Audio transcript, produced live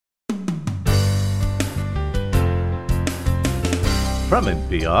From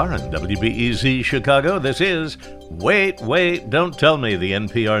NPR and WBEZ Chicago, this is Wait, Don't Tell Me, the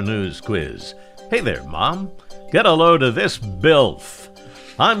NPR News Quiz. Hey there, Mom. Get a load of this bilf.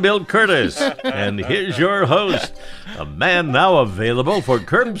 I'm Bill Curtis, and here's your host, a man now available for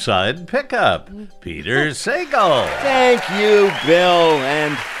curbside pickup, Peter Sagal. Thank you, Bill,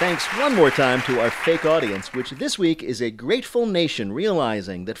 and thanks one more time to our fake audience, which this week is a grateful nation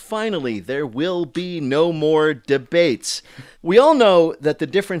realizing that finally there will be no more debates. We all know that the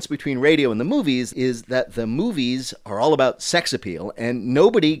difference between radio and the movies is that the movies are all about sex appeal, and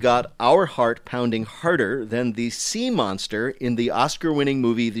nobody got our heart pounding harder than the sea monster in the Oscar-winning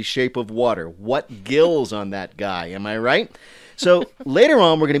movie The Shape of Water. What gills on that guy, am I right? So later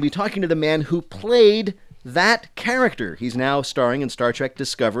on, we're going to be talking to the man who played that character. He's now starring in Star Trek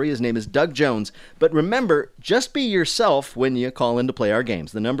Discovery. His name is Doug Jones. But remember, just be yourself when you call in to play our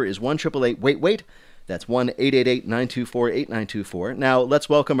games. The number is 1-888-WAIT-WAIT. That's 1-888-924-8924. Now, let's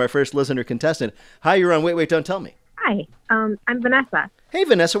welcome our first listener contestant. Hi, you're on Wait, Don't Tell Me. Hi, I'm Vanessa. Hey,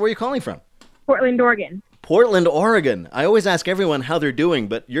 Vanessa, where are you calling from? Portland, Oregon. Portland, Oregon. I always ask everyone how they're doing,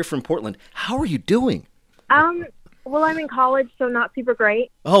 but you're from Portland. How are you doing? Well, I'm in college, so not super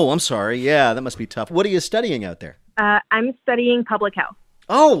great. Oh, I'm sorry. Yeah, that must be tough. What are you studying out there? I'm studying public health.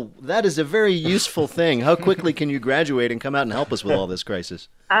 Oh, that is a very useful thing. How quickly can you graduate and come out and help us with all this crisis?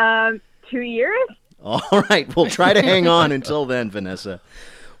 2 years? All right, we'll try to hang on until then, Vanessa.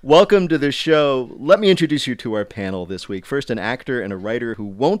 Welcome to the show. Let me introduce you to our panel this week. First, an actor and a writer who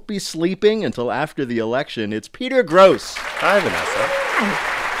won't be sleeping until after the election. It's Peter Grosz. Hi, Vanessa.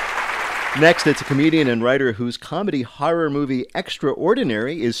 Hi. Next, it's a comedian and writer whose comedy horror movie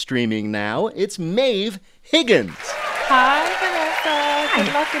Extraordinary is streaming now. It's Maeve Higgins. Hi, Vanessa.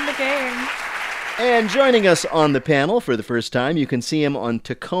 Good luck in the game. And joining us on the panel for the first time, you can see him on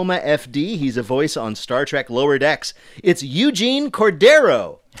Tacoma FD. He's a voice on Star Trek Lower Decks. It's Eugene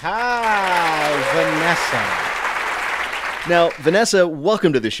Cordero. Hi, Vanessa. Now, Vanessa,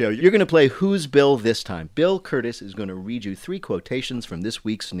 welcome to the show. You're going to play Who's Bill this time. Bill Curtis is going to read you 3 quotations from this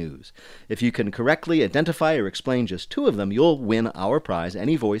week's news. If you can correctly identify or explain just 2 of them, you'll win our prize,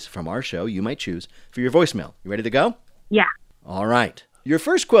 any voice from our show you might choose, for your voicemail. You ready to go? Yeah. All right. Your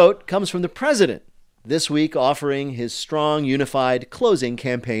first quote comes from the president, this week offering his strong, unified closing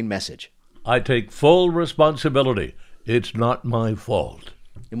campaign message. I take full responsibility. It's not my fault.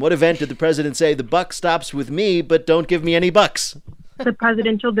 In what event did the president say, the buck stops with me, but don't give me any bucks? The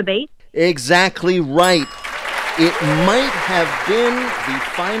presidential debate? Exactly right. It might have been the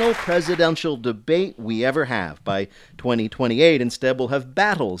final presidential debate we ever have. By 2028, instead, we'll have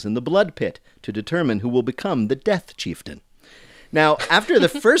battles in the blood pit to determine who will become the death chieftain. Now, after the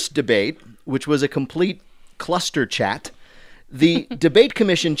first debate, which was a complete cluster chat, the debate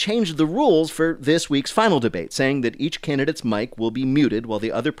commission changed the rules for this week's final debate, saying that each candidate's mic will be muted while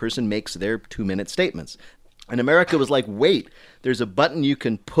the other person makes their 2-minute statements. And America was like, wait, there's a button you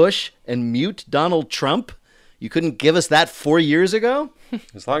can push and mute Donald Trump? You couldn't give us that 4 years ago?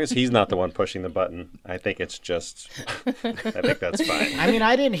 As long as he's not the one pushing the button, I think it's just, I think that's fine. I mean,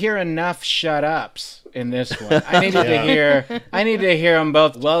 I didn't hear enough shut ups in this one. I needed to hear them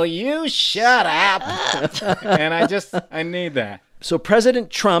both. Well, you shut up. And I need that. So President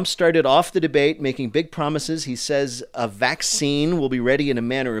Trump started off the debate making big promises. He says a vaccine will be ready in a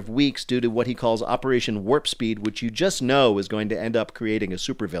matter of weeks due to what he calls Operation Warp Speed, which you just know is going to end up creating a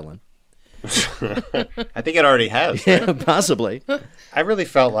supervillain. I think it already has. Right? Yeah, possibly. I really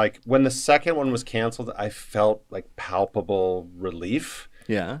felt like when the second one was canceled, I felt like palpable relief.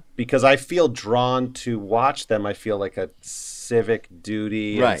 Yeah. Because I feel drawn to watch them. I feel like a civic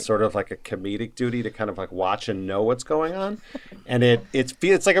duty Right. and sort of like a comedic duty to kind of like watch and know what's going on. And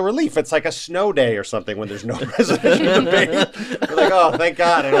it's like a relief. It's like a snow day or something when there's no presidential debate. You're like, oh, thank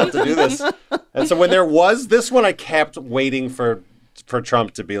God I don't have to do this. And so when there was this one, I kept waiting for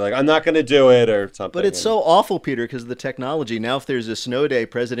Trump to be like, I'm not going to do it or something. But it's so awful, Peter, because of the technology. Now, if there's a snow day,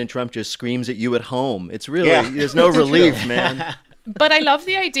 President Trump just screams at you at home. It's really, there's no relief, man. But I love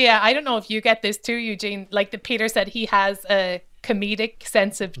the idea. I don't know if you get this too, Eugene. Like Peter said, he has a comedic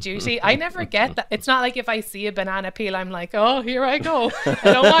sense of duty. I never get that. It's not like if I see a banana peel, I'm like, oh, here I go. I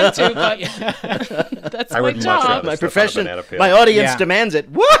don't want to, but that's my job. My profession, my audience demands it.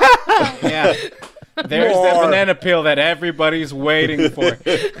 Yeah. There's the banana peel that everybody's waiting for.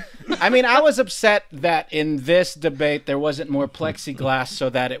 I mean, I was upset that in this debate there wasn't more plexiglass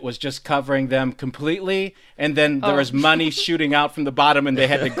so that it was just covering them completely, and then there was money shooting out from the bottom, and they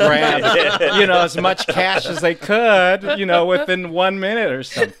had to grab, as much cash as they could, within 1 minute or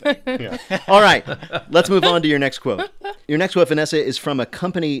something. Yeah. All right, let's move on to your next quote. Your next quote, Vanessa, is from a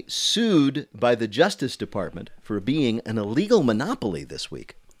company sued by the Justice Department for being an illegal monopoly this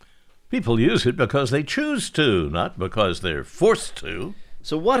week. People use it because they choose to, not because they're forced to.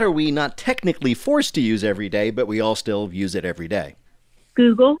 So what are we not technically forced to use every day, but we all still use it every day?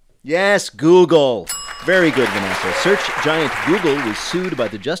 Google. Yes, Google. Very good, Vanessa. Search giant Google was sued by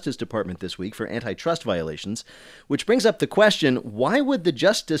the Justice Department this week for antitrust violations, which brings up the question, why would the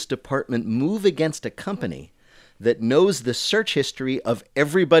Justice Department move against a company that knows the search history of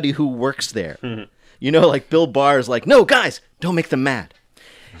everybody who works there? Like Bill Barr is like, no, guys, don't make them mad.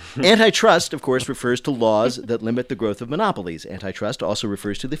 Antitrust, of course, refers to laws that limit the growth of monopolies. Antitrust also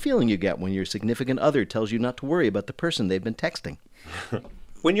refers to the feeling you get when your significant other tells you not to worry about the person they've been texting.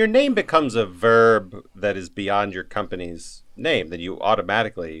 When your name becomes a verb that is beyond your company's name, then you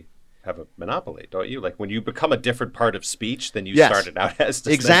automatically have a monopoly, don't you? Like when you become a different part of speech than you started out as.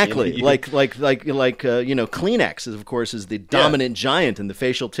 Exactly. Like Kleenex is, of course, is the dominant giant in the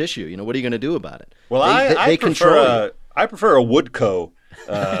facial tissue. What are you going to do about it? Well, I prefer a Woodco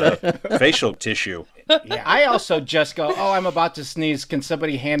facial tissue. Yeah, I also just go, I'm about to sneeze. Can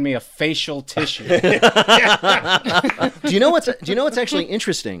somebody hand me a facial tissue? Do you know what's actually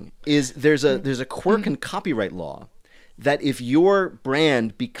interesting is there's a quirk in copyright law that if your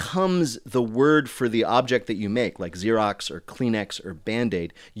brand becomes the word for the object that you make, like Xerox or Kleenex or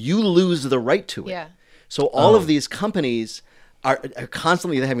Band-Aid, you lose the right to it. Yeah. So all of these companies are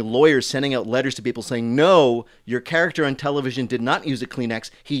constantly having lawyers sending out letters to people saying, no, your character on television did not use a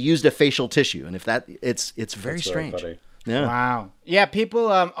Kleenex, he used a facial tissue. And if that, it's very strange. Funny. Yeah. Wow. Yeah, people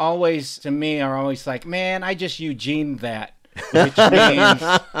always, to me, are always like, man, I just Eugene that. Which means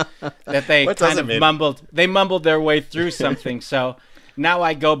that they mumbled their way through something. So now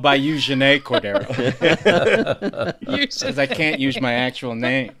I go by Eugene Cordero. Because I can't use my actual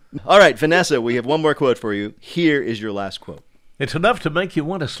name. All right, Vanessa, we have one more quote for you. Here is your last quote. It's enough to make you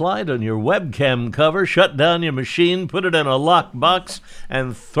want to slide on your webcam cover, shut down your machine, put it in a lockbox,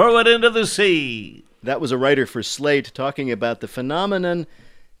 and throw it into the sea. That was a writer for Slate talking about the phenomenon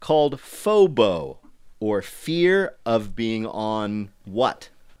called FOBO, or fear of being on what?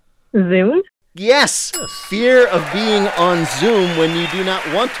 Zoom. Yes, fear of being on Zoom when you do not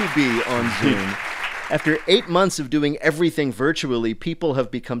want to be on Zoom. After 8 months of doing everything virtually, people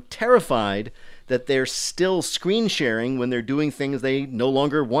have become terrified that they're still screen sharing when they're doing things they no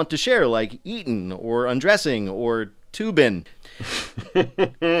longer want to share, like eating or undressing or tubing.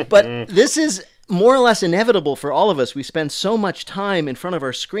 But this is more or less inevitable for all of us. We spend so much time in front of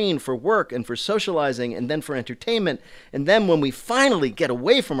our screen for work and for socializing and then for entertainment. And then when we finally get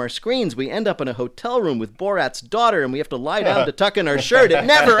away from our screens, we end up in a hotel room with Borat's daughter and we have to lie down to tuck in our shirt. It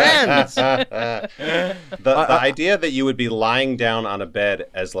never ends. The idea that you would be lying down on a bed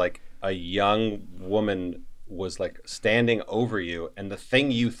as like a young woman was like standing over you, and the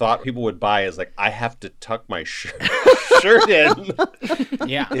thing you thought people would buy is like, I have to tuck my shirt in.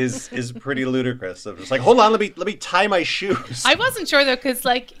 Yeah, is pretty ludicrous. Of just like, hold on, let me tie my shoes. I wasn't sure though, because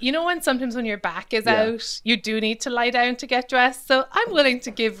when sometimes when your back is out, you do need to lie down to get dressed. So I'm willing to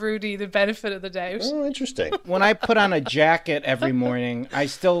give Rudy the benefit of the doubt. Oh, interesting. When I put on a jacket every morning, I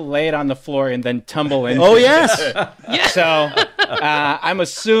still lay it on the floor and then tumble into Oh, it. yes. Yeah. So I'm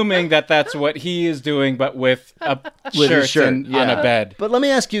assuming that that's what he is doing, but with a shirt, on a bed. But let me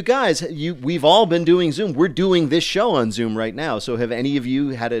ask you guys, we've all been doing Zoom. We're doing this show on Zoom right now. So have any of you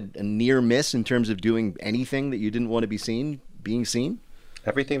had a near miss in terms of doing anything that you didn't want to be being seen?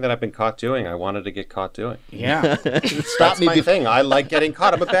 Everything that I've been caught doing, I wanted to get caught doing. Yeah. Stop That's my thing. I like getting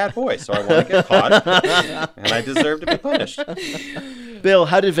caught. I'm a bad boy, so I want to get caught, and I deserve to be punished. Bill,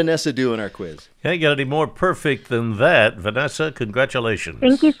 how did Vanessa do in our quiz? Can't get any more perfect than that. Vanessa, congratulations.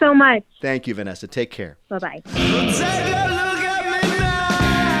 Thank you so much. Thank you, Vanessa. Take care. Bye-bye.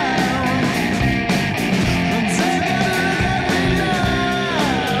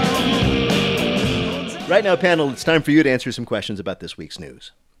 Right now, panel, it's time for you to answer some questions about this week's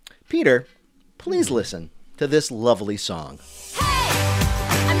news. Peter, please listen to this lovely song.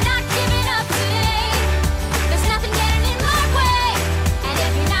 I'm not giving up today. There's nothing getting in my way. And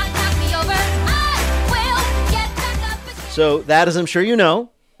if you knock me over, I will get back up again. So that, as I'm sure you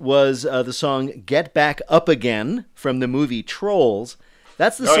know, was the song Get Back Up Again from the movie Trolls.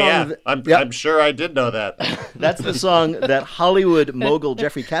 That's the song. I'm sure I did know that. That's the song that Hollywood mogul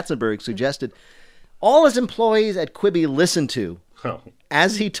Jeffrey Katzenberg suggested all his employees at Quibi listen to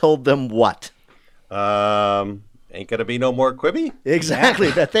As he told them what? Ain't gonna be no more Quibi? Exactly,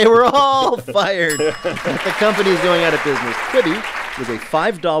 that they were all fired. That the company is going out of business. Quibi was a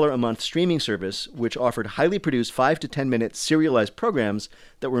 $5 a month streaming service which offered highly produced 5 to 10 minute serialized programs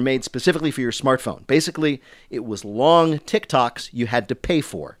that were made specifically for your smartphone. Basically, it was long TikToks you had to pay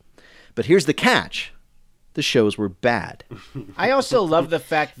for. But here's the catch. The shows were bad. I also love the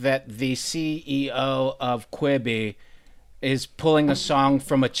fact that the CEO of Quibi is pulling a song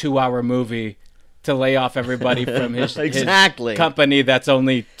from a 2-hour movie to lay off everybody from his company that's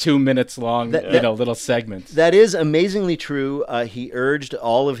only 2 minutes long, little segments. That is amazingly true. He urged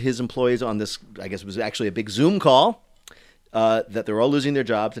all of his employees on this, I guess it was actually a big Zoom call, that they're all losing their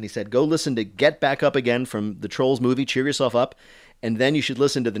jobs. And he said, go listen to Get Back Up Again from the Trolls movie, cheer yourself up. And then you should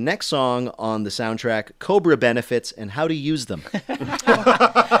listen to the next song on the soundtrack, Cobra Benefits and How to Use Them.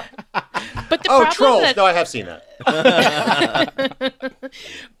 But the Trolls. No, I have seen that.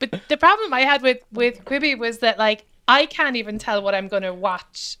 But the problem I had with Quibi was that, like, I can't even tell what I'm going to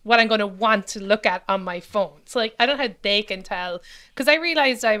watch, what I'm going to want to look at on my phone. So, like, I don't know how they can tell. Because I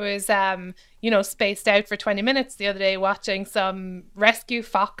realized I was, spaced out for 20 minutes the other day watching some rescue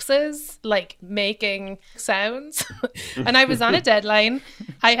foxes, like, making sounds. And I was on a deadline.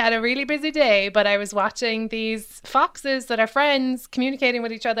 I had a really busy day, but I was watching these foxes that are friends communicating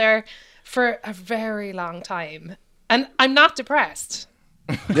with each other for a very long time. And I'm not depressed.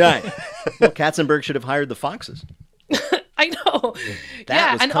 Right. Well, Katzenberg should have hired the foxes. I know.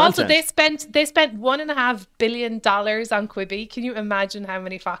 That was and content. also they spent $1.5 billion on Quibi. Can you imagine how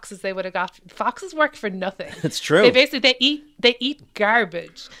many foxes they would have got? Foxes work for nothing. It's true. They eat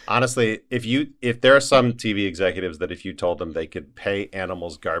garbage. Honestly, if there are some TV executives that if you told them they could pay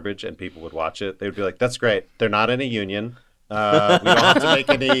animals garbage and people would watch it, they would be like, "That's great. They're not in a union. We don't have to make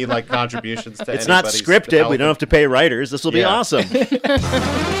any contributions to It's not scripted. We don't have to pay writers. This will be awesome."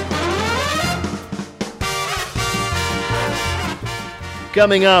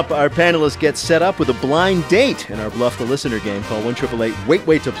 Coming up, our panelists get set up with a blind date in our Bluff the Listener game called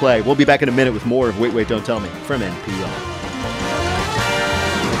 1-888-WAIT-WAIT to play. We'll be back in a minute with more of Wait, Wait, Don't Tell Me from NPR.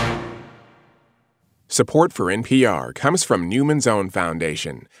 Support for NPR comes from Newman's Own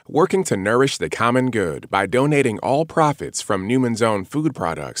Foundation, working to nourish the common good by donating all profits from Newman's Own food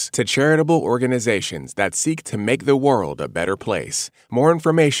products to charitable organizations that seek to make the world a better place. More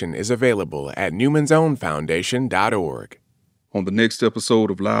information is available at newmansownfoundation.org. On the next episode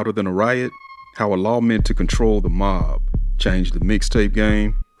of Louder Than a Riot, how a law meant to control the mob changed the mixtape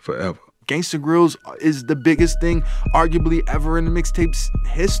game forever. Gangsta Grills is the biggest thing arguably ever in the mixtape's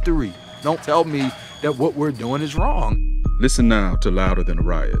history. Don't tell me that what we're doing is wrong. Listen now to Louder Than a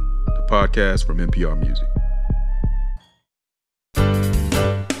Riot, the podcast from NPR Music.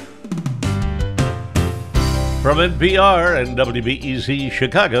 From NPR and WBEZ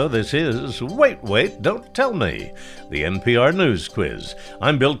Chicago, this is Wait, Wait, Don't Tell Me, the NPR News Quiz.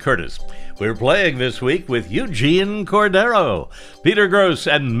 I'm Bill Curtis. We're playing this week with Eugene Cordero, Peter Gross,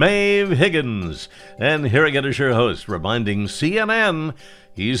 and Maeve Higgins. And here again is your host, reminding CNN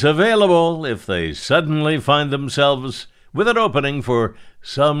he's available if they suddenly find themselves with an opening for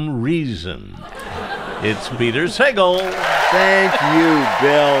some reason. It's Peter Sagal. Thank you,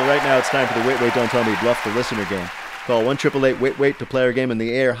 Bill. Right now it's time for the Wait, Wait, Don't Tell Me Bluff the Listener game. Call 1-888-WAIT-WAIT to play our game in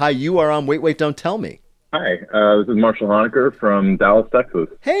the air. Hi, you are on Wait, Wait, Don't Tell Me. Hi, this is Marshall Honecker from Dallas, Texas.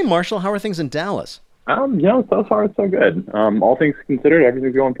 Hey, Marshall, how are things in Dallas? So far it's so good. All things considered,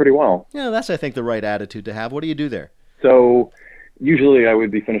 everything's going pretty well. Yeah, that's, I think, the right attitude to have. What do you do there? So, usually I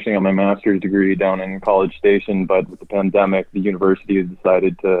would be finishing up my master's degree down in College Station, but with the pandemic, the university has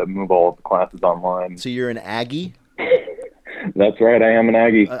decided to move all of the classes online. So you're an Aggie? That's right, I am an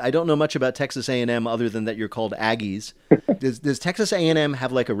Aggie. I don't know much about Texas A&M other than that you're called Aggies. Does Texas A&M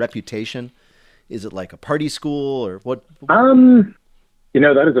have like a reputation? Is it like a party school or what? That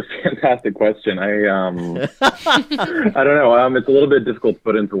is a fantastic question. I don't know. It's a little bit difficult to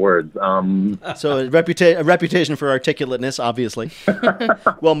put into words. So a reputation for articulateness, obviously.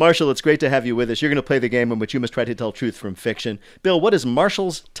 Well, Marshall, it's great to have you with us. You're going to play the game in which you must try to tell truth from fiction. Bill, what is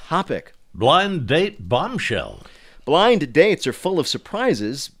Marshall's topic? Blind date bombshell. Blind dates are full of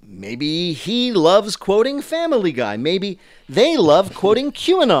surprises. Maybe he loves quoting Family Guy. Maybe they love quoting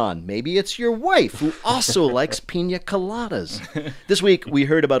QAnon. Maybe it's your wife who also likes pina coladas. This week, we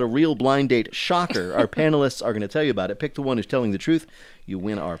heard about a real blind date shocker. Our panelists are going to tell you about it. Pick the one who's telling the truth. You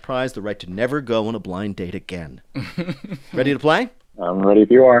win our prize, the right to never go on a blind date again. Ready to play? I'm ready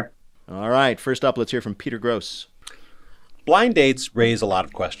if you are. All right. First up, let's hear from Peter Gross. Blind dates raise a lot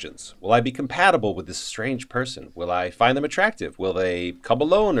of questions. Will I be compatible with this strange person? Will I find them attractive? Will they come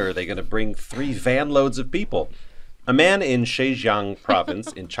alone, or are they going to bring 3 van loads of people? A man in Zhejiang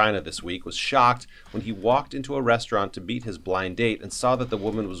province in China this week was shocked when he walked into a restaurant to meet his blind date and saw that the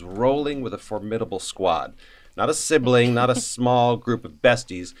woman was rolling with a formidable squad. Not a sibling, not a small group of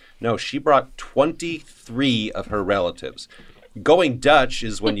besties. No, she brought 23 of her relatives. Going Dutch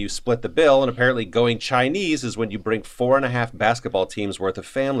is when you split the bill, and apparently going Chinese is when you bring 4.5 basketball teams worth of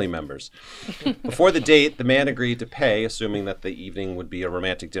family members. Before the date, the man agreed to pay, assuming that the evening would be a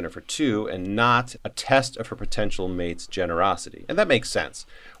romantic dinner for two and not a test of her potential mate's generosity. And that makes sense.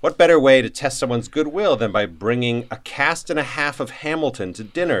 What better way to test someone's goodwill than by bringing a cast and a half of Hamilton to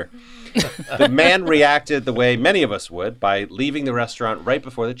dinner? The man reacted the way many of us would, by leaving the restaurant right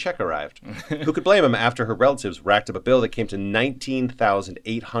before the check arrived. Who could blame him after her relatives racked up a bill that came to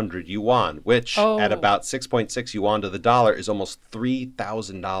 19,800 yuan, which at about 6.6 yuan to the dollar is almost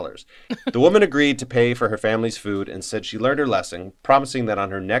 $3,000. The woman agreed to pay for her family's food and said she learned her lesson, promising that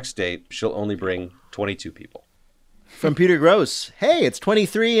on her next date, she'll only bring 22 people. From Peter Gross, hey, it's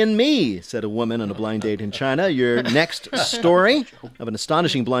 23andMe, said a woman on a blind date in China. Your next story of an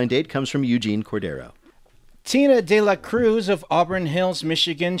astonishing blind date comes from Eugene Cordero. Tina De La Cruz of Auburn Hills,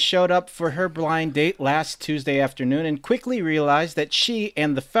 Michigan, showed up for her blind date last Tuesday afternoon and quickly realized that she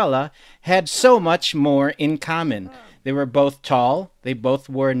and the fella had so much more in common. They were both tall, they both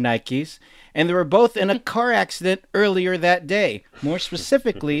wore Nikes, and they were both in a car accident earlier that day. More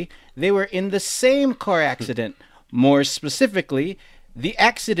specifically, they were in the same car accident. More specifically, the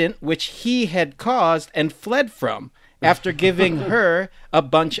accident which he had caused and fled from after giving her a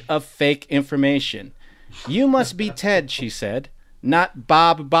bunch of fake information. You must be Ted, she said, not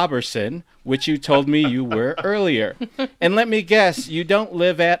Bob Boberson, which you told me you were earlier. And let me guess, you don't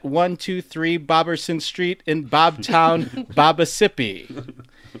live at 123 Boberson Street in Bobtown, Babasippi.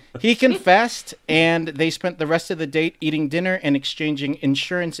 He confessed, and they spent the rest of the date eating dinner and exchanging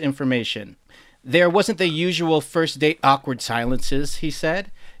insurance information. There wasn't the usual first date awkward silences, he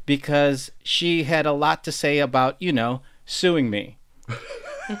said, because she had a lot to say about, suing me.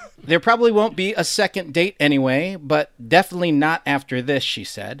 There probably won't be a second date anyway, but definitely not after this, she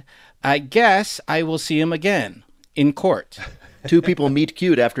said. I guess I will see him again in court. Two people meet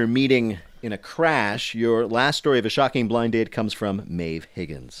cute after meeting in a crash. Your last story of a shocking blind date comes from Maeve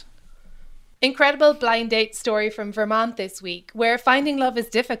Higgins. Incredible blind date story from Vermont this week, where finding love is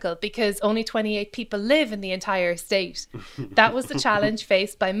difficult because only 28 people live in the entire state. That was the challenge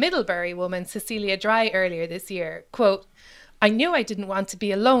faced by Middlebury woman Cecilia Dry earlier this year. Quote, I knew I didn't want to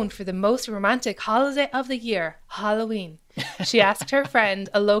be alone for the most romantic holiday of the year, Halloween. She asked her friend,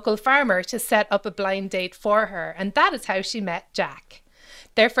 a local farmer, to set up a blind date for her, and that is how she met Jack.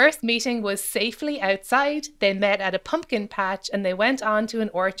 Their first meeting was safely outside. They met at a pumpkin patch and they went on to an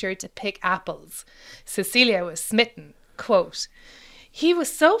orchard to pick apples. Cecilia was smitten. Quote, he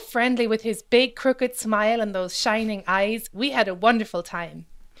was so friendly with his big crooked smile and those shining eyes. We had a wonderful time.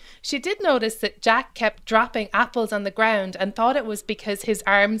 She did notice that Jack kept dropping apples on the ground and thought it was because his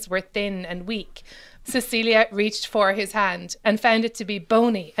arms were thin and weak. Cecilia reached for his hand and found it to be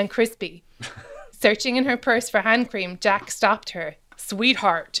bony and crispy. Searching in her purse for hand cream, Jack stopped her.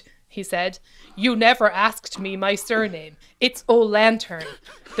 Sweetheart, he said, you never asked me my surname. It's O'Lantern.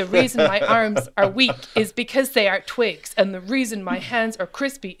 The reason my arms are weak is because they are twigs, and the reason my hands are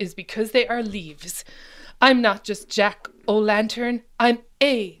crispy is because they are leaves. I'm not just Jack O'Lantern, I'm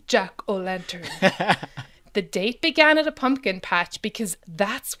a Jack O'Lantern. The date began at a pumpkin patch because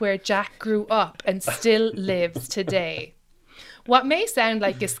that's where Jack grew up and still lives today. What may sound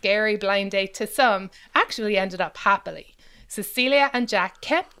like a scary blind date to some actually ended up happily. Cecilia and Jack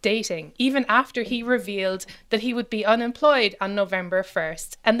kept dating even after he revealed that he would be unemployed on November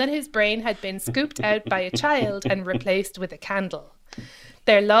 1st and that his brain had been scooped out by a child and replaced with a candle.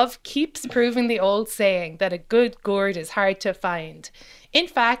 Their love keeps proving the old saying that a good gourd is hard to find. In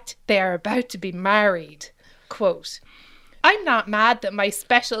fact, they are about to be married. Quote, I'm not mad that my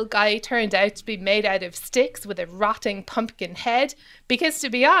special guy turned out to be made out of sticks with a rotting pumpkin head, because to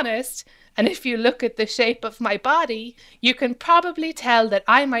be honest, and if you look at the shape of my body, you can probably tell that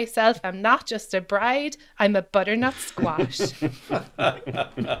I myself am not just a bride, I'm a butternut squash.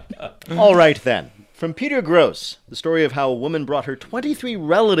 All right, then. From Peter Gross, the story of how a woman brought her 23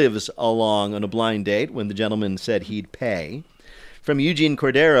 relatives along on a blind date when the gentleman said he'd pay. From Eugene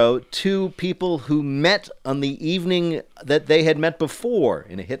Cordero, two people who met on the evening that they had met before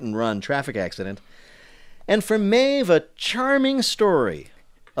in a hit-and-run traffic accident. And from Maeve, a charming story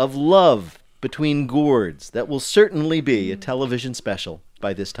of love between gourds that will certainly be a television special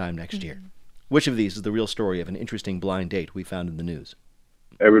by this time next year. Which of these is the real story of an interesting blind date we found in the news?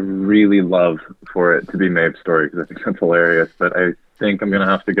 I would really love for it to be Maeve's story because I think that's hilarious, but I think I'm going to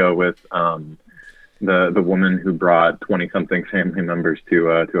have to go with the woman who brought 20-something family members to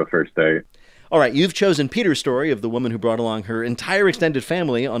a first date. All right, you've chosen Peter's story of the woman who brought along her entire extended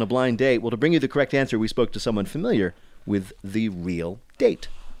family on a blind date. Well, to bring you the correct answer, we spoke to someone familiar with the real date.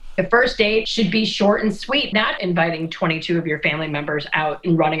 The first date should be short and sweet, not inviting 22 of your family members out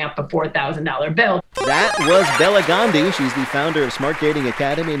and running up a $4,000 bill. That was Bella Gandhi. She's the founder of Smart Dating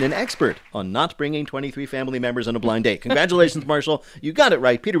Academy and an expert on not bringing 23 family members on a blind date. Congratulations, Marshall. You got it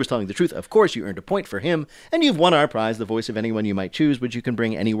right. Peter was telling the truth. Of course, you earned a point for him. And you've won our prize, the voice of anyone you might choose, which you can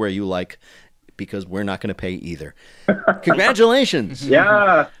bring anywhere you like, because we're not going to pay either. Congratulations.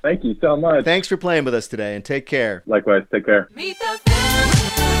 Yeah, thank you so much. Thanks for playing with us today, and take care. Likewise, take care. Meet the family.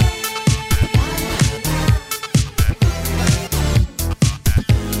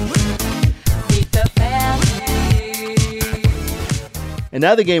 Meet the family. And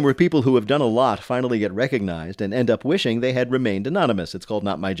now the game where people who have done a lot finally get recognized and end up wishing they had remained anonymous. It's called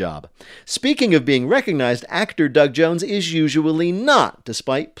Not My Job. Speaking of being recognized, actor Doug Jones is usually not,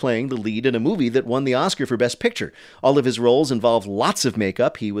 despite playing the lead in a movie that won the Oscar for Best Picture. All of his roles involve lots of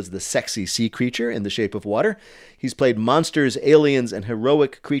makeup. He was the sexy sea creature in The Shape of Water. He's played monsters, aliens, and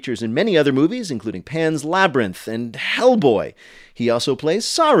heroic creatures in many other movies, including Pan's Labyrinth and Hellboy. He also plays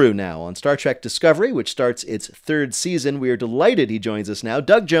Saru now on Star Trek Discovery, which starts its third season. We are delighted he joins us now.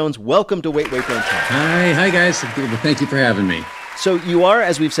 Doug Jones, welcome to Wait, Wait, Don't Tell. Hi guys. Thank you for having me. So you are,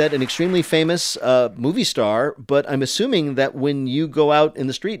 as we've said, an extremely famous movie star, but I'm assuming that when you go out in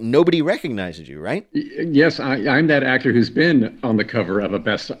the street, nobody recognizes you, right? Yes, I'm that actor who's been on the cover of a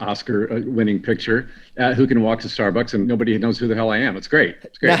Best Oscar winning picture, who can walk to Starbucks and nobody knows who the hell I am. It's great.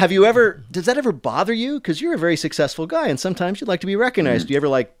 It's great. Now, does that ever bother you? Because you're a very successful guy, and sometimes you'd like to be recognized. Do you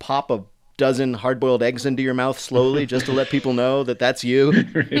ever pop a dozen hard-boiled eggs into your mouth slowly just to let people know that that's you?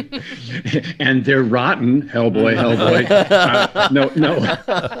 And they're rotten. Hellboy.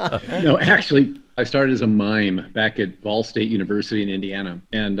 No, actually, I started as a mime back at Ball State University in Indiana.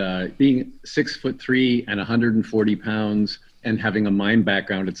 And being 6'3" and 140 pounds and having a mime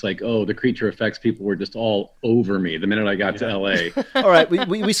background, it's like, oh, the creature effects people were just all over me the minute I got to L.A. All right,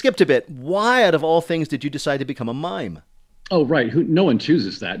 we skipped a bit. Why, out of all things, did you decide to become a mime? Oh, right. No one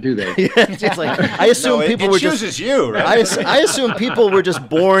chooses that, do they? It's like, I assume people were just... It chooses you, right? I assume people were just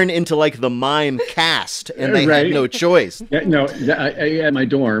born into the mime cast, and they had no choice. Yeah, no, at my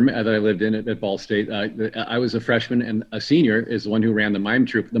dorm that I lived in at Ball State, I was a freshman, and a senior is the one who ran the mime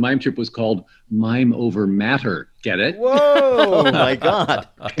troupe. The mime troupe was called Mime Over Matter. Get it? Whoa, my God.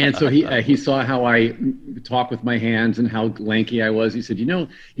 And so he saw how I talk with my hands and how lanky I was. He said, you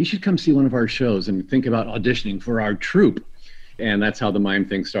should come see one of our shows and think about auditioning for our troupe. And that's how the mime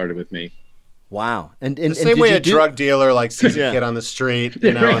thing started with me. Wow. And the same way a drug dealer sees a kid on the street,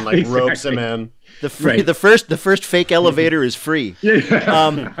 and ropes him in. The first fake elevator is free.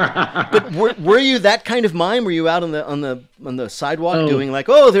 But were you that kind of mime? Were you out on the sidewalk doing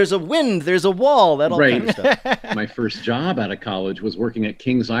there's a wind, there's a wall, that all kind of stuff? My first job out of college was working at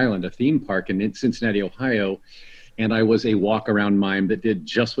Kings Island, a theme park in Cincinnati, Ohio. And I was a walk-around mime that did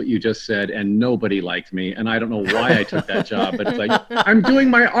just what you just said, and nobody liked me. And I don't know why I took that job, but it's like, I'm doing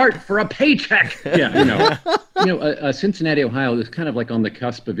my art for a paycheck. Yeah, Cincinnati, Ohio is kind of on the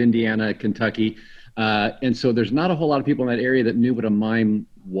cusp of Indiana, Kentucky. And so there's not a whole lot of people in that area that knew what a mime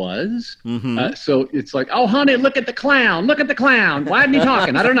was. Mm-hmm. So it's like, oh, honey, look at the clown. Look at the clown. Why isn't he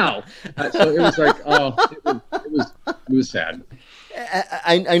talking? I don't know. So it was like, it was sad.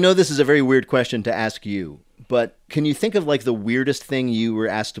 I know this is a very weird question to ask you, but can you think of the weirdest thing you were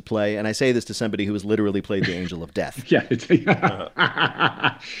asked to play? And I say this to somebody who has literally played the Angel of Death. Yeah.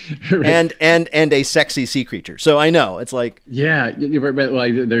 Right. And a sexy sea creature. So I know it's yeah.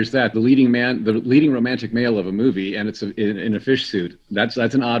 Well, there's that. The leading romantic male of a movie, and it's in a fish suit. That's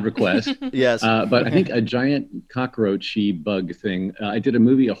an odd request. Yes. But I think a giant cockroachy bug thing. I did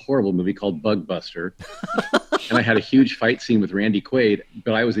a horrible movie called Bug Buster. And I had a huge fight scene with Randy Quaid,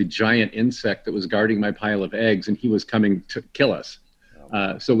 but I was a giant insect that was guarding my pile of eggs, and he was coming to kill us.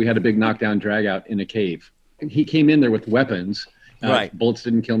 So we had a big knockdown drag out in a cave. And he came in there with weapons. Right. Bullets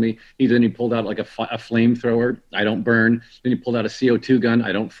didn't kill me. Then he pulled out a flamethrower. I don't burn. Then he pulled out a CO2 gun.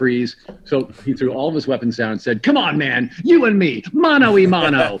 I don't freeze. So he threw all of his weapons down and said, come on, man, you and me,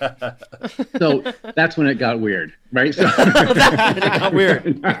 mano-y-mano. So that's when it got weird, right? So it got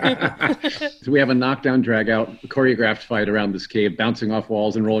weird. So we have a knockdown, drag out, choreographed fight around this cave, bouncing off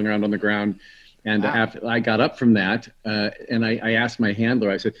walls and rolling around on the ground. And after I got up from that, and I asked my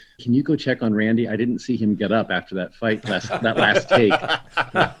handler, I said, can you go check on Randy? I didn't see him get up after that fight, that last take.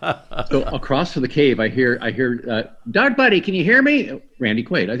 So across to the cave, I hear, Dog Buddy, can you hear me? Randy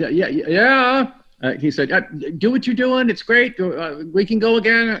Quaid. I said, yeah. He said, do what you're doing. It's great. We can go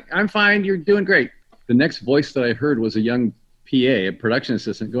again. I'm fine. You're doing great. the next voice that I heard was a young PA, a production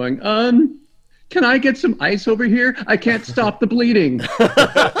assistant, going, can I get some ice over here? I can't stop the bleeding.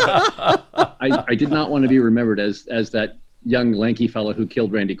 I did not want to be remembered as that young lanky fellow who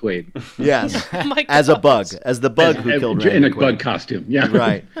killed Randy Quaid. Yes, Oh my as a God. bug, as the bug who killed Randy in a Quaid. bug costume. Yeah,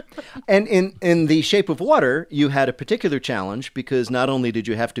 Right. And in The Shape of Water, you had a particular challenge because not only did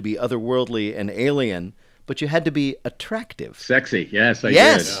you have to be otherworldly and alien, but you had to be attractive. Sexy. Yes, I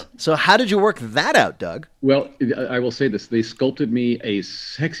Yes. did. So how did you work that out, Doug? Well, I will say this: they sculpted me a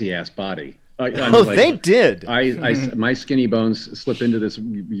sexy ass body. They did. My skinny bones slip into this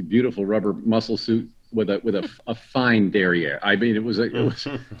beautiful rubber muscle suit with a fine derriere. I mean, it was.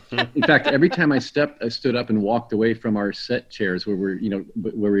 In fact, every time I stood up and walked away from our set chairs where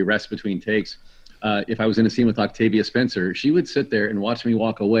we rest between takes. If I was in a scene with Octavia Spencer, she would sit there and watch me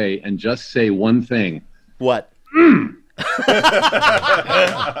walk away and just say one thing. What?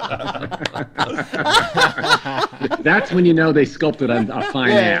 That's when you know they sculpted a fine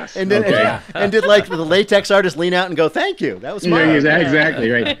ass. And did like the latex artist lean out and go, "Thank you, that was smart." Yeah,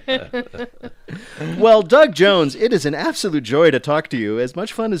 exactly right. Well, Doug Jones, it is an absolute joy to talk to you. As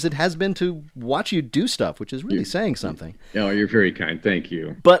much fun as it has been to watch you do stuff, which is really saying something. No, you're very kind. Thank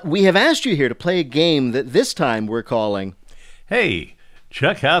you. But we have asked you here to play a game that this time we're calling, Hey,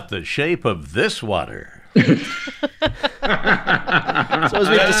 check out the shape of this water. So as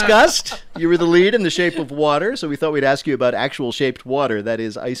we've discussed, you were the lead in The Shape of Water, so we thought we'd ask you about actual shaped water, that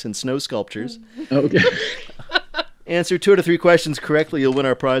is ice and snow sculptures. Okay. Answer 2 out of 3 questions correctly, you'll win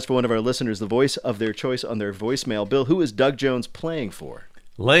our prize for one of our listeners, the voice of their choice on their voicemail. Bill, who is Doug Jones playing for?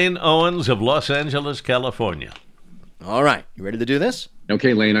 Lane Owens of Los Angeles, California. All right, you ready to do this?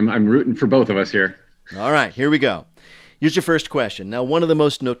 Okay, Lane, I'm rooting for both of us here. All right, here we go. Here's your first question. Now, one of the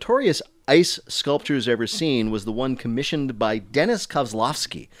most notorious ice sculptures ever seen was the one commissioned by Dennis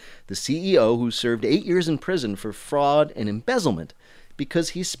Kozlovsky, the CEO who served 8 years in prison for fraud and embezzlement because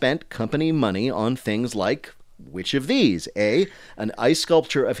he spent company money on things like which of these? A, an ice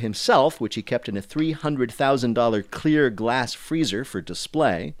sculpture of himself, which he kept in a $300,000 clear glass freezer for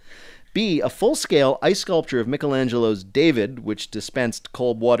display. B, a full-scale ice sculpture of Michelangelo's David, which dispensed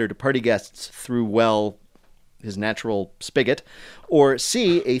cold water to party guests through, well, his natural spigot. Or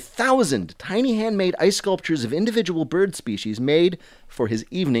C, 1,000 tiny handmade ice sculptures of individual bird species made for his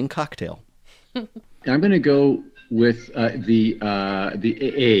evening cocktail. I'm going to go with the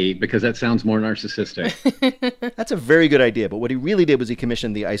A because that sounds more narcissistic. That's a very good idea, but what he really did was he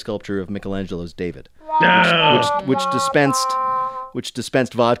commissioned the ice sculpture of Michelangelo's David, which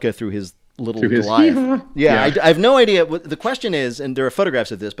dispensed vodka through his little Goliath. Yeah. I have no idea what the question is, and there are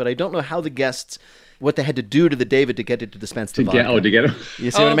photographs of this, but I don't know how the guests, what they had to do to the David to get it to dispense the vodka. To get it.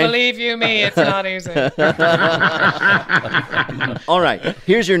 You see what I mean? Believe you me, it's not easy. All right,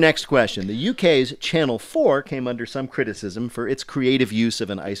 here's your next question. The UK's Channel 4 came under some criticism for its creative use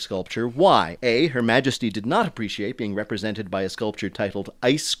of an ice sculpture. Why? A, Her Majesty did not appreciate being represented by a sculpture titled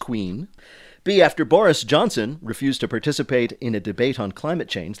Ice Queen. B, after Boris Johnson refused to participate in a debate on climate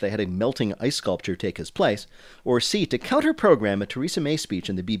change, they had a melting ice sculpture take his place. Or C, to counter-program a Theresa May speech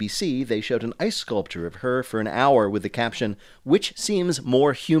in the BBC, they showed an ice sculpture of her for an hour with the caption, "Which seems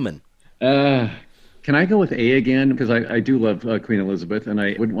more human?" Can I go with A again? Because I do love Queen Elizabeth, and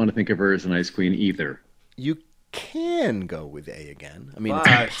I wouldn't want to think of her as an ice queen either. You can go with A again. I mean, it's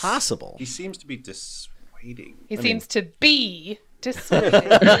impossible. He seems to be dissuading. He seems to be dissuading.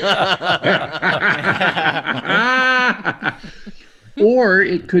 Or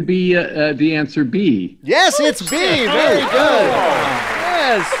it could be the answer B. Yes, it's B. Very good.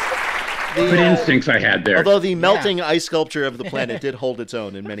 Yes. Good instincts I had there. Although the melting ice sculpture of the planet did hold its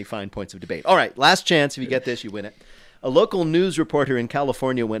own in many fine points of debate. All right, last chance. If you get this, you win it. A local news reporter in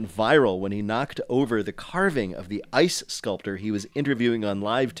California went viral when he knocked over the carving of the ice sculptor he was interviewing on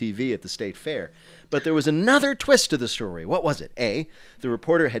live TV at the state fair. But there was another twist to the story. What was it? A, the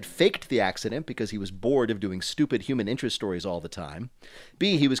reporter had faked the accident because he was bored of doing stupid human interest stories all the time.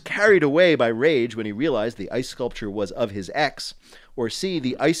 B, he was carried away by rage when he realized the ice sculpture was of his ex. Or C,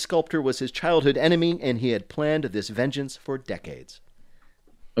 the ice sculptor was his childhood enemy and he had planned this vengeance for decades.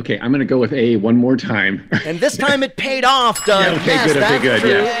 Okay, I'm going to go with A one more time. And this time it paid off, Doug. Yeah, okay, good. True.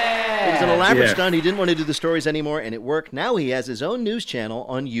 Yeah. It was an elaborate stunt. He didn't want to do the stories anymore, and it worked. Now he has his own news channel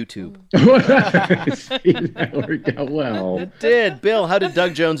on YouTube. See, that worked out well. It did. Bill, how did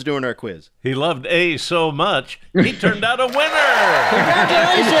Doug Jones do in our quiz? He loved A so much, he turned out a winner.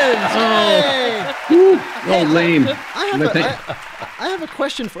 Congratulations! Oh, lame. I have a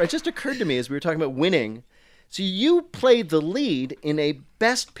question for. It just occurred to me as we were talking about winning. So you played the lead in a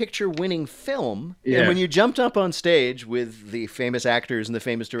Best Picture winning film. Yeah. And when you jumped up on stage with the famous actors and the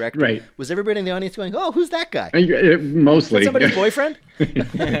famous director, Right. was everybody in the audience going, "Oh, who's that guy?" Mostly. Was somebody's boyfriend?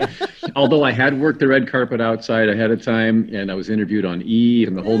 Although I had worked the red carpet outside ahead of time, and I was interviewed on E!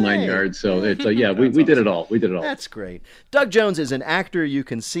 And the whole 9 yards. So it's yeah, we did it all. We did it all. That's great. Doug Jones is an actor. You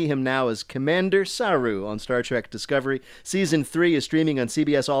can see him now as Commander Saru on Star Trek Discovery. Season 3 is streaming on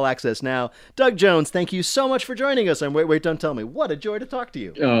CBS All Access now. Doug Jones, thank you so much for joining us on Wait, Don't Tell Me. What a joy to talk to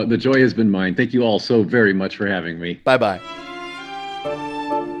you. The joy has been mine. Thank you all so very much for having me. Bye-bye.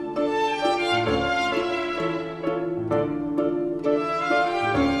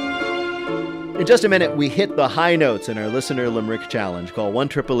 In just a minute, we hit the high notes in our Listener Limerick Challenge. Call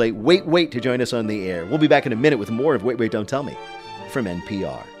 1-888-WAIT-WAIT to join us on the air. We'll be back in a minute with more of Wait, Don't Tell Me from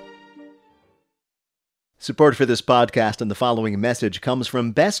NPR. Support for this podcast and the following message comes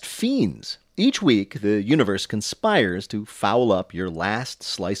from Best Fiends. Each week, the universe conspires to foul up your last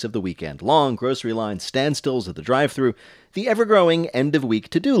slice of the weekend. Long grocery lines, standstills at the drive-thru, the ever-growing end-of-week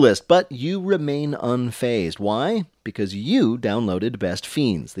to-do list. But you remain unfazed. Why? Because you downloaded Best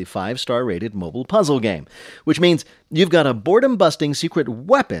Fiends, the 5-star rated mobile puzzle game, which means you've got a boredom-busting secret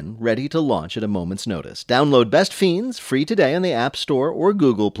weapon ready to launch at a moment's notice. Download Best Fiends free today on the App Store or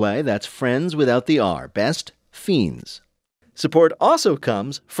Google Play. That's friends without the R. Best Fiends. Support also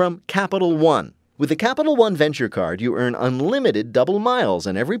comes from Capital One. With the Capital One Venture Card, you earn unlimited double miles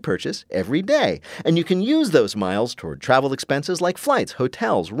on every purchase every day. And you can use those miles toward travel expenses like flights,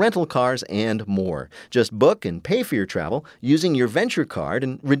 hotels, rental cars, and more. Just book and pay for your travel using your Venture Card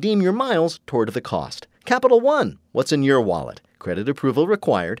and redeem your miles toward the cost. Capital One, what's in your wallet? Credit approval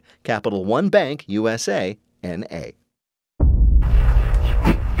required. Capital One Bank, USA, N.A.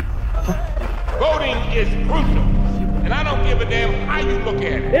 Voting is crucial, and I don't give a damn how you look at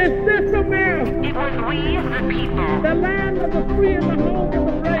it. Is this America? It was we, the people. The land of the free and the home of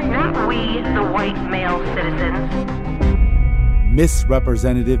the brave. Not we, the white male citizens.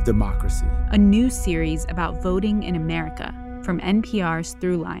 Misrepresentative Democracy. A new series about voting in America from NPR's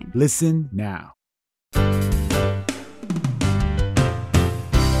Throughline. Listen now.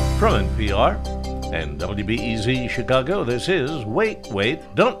 From NPR and WBEZ Chicago, this is Wait,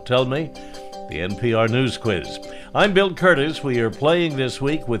 Don't Tell Me, the NPR News Quiz. I'm Bill Curtis. We are playing this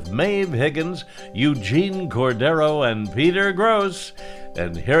week with Maeve Higgins, Eugene Cordero, and Peter Gross.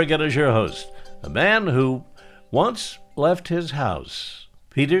 And here again is your host, a man who once left his house,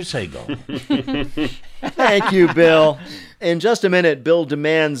 Peter Sagal. Thank you, Bill. In just a minute, Bill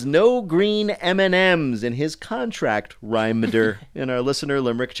demands no green M&Ms in his contract, Rhymeter, in our Listener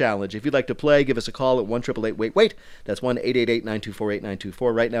Limerick Challenge. If you'd like to play, give us a call at 1-888-WAIT-WAIT. That's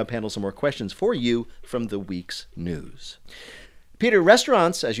 1-888-924-8924. Right now, panel some more questions for you from the week's news. Peter,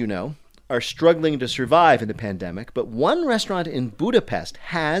 restaurants, as you know, are struggling to survive in the pandemic, but one restaurant in Budapest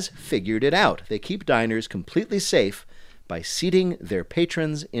has figured it out. They keep diners completely safe by seating their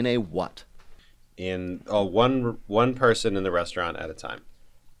patrons in a what? In one person in the restaurant at a time.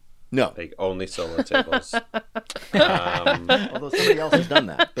 No. Like only solo tables. Although somebody else has done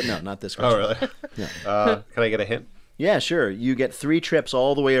that, but no, not this restaurant. Oh, really? Yeah. Can I get a hint? Yeah, sure. You get 3 trips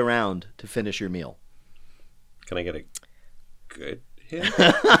all the way around to finish your meal. Can I get a good hint?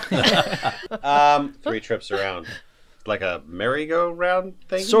 3 trips around. Like a merry-go-round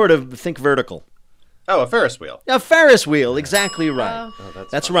thing? Sort of. Think vertical. Oh, a Ferris wheel. A Ferris wheel, exactly right. Oh,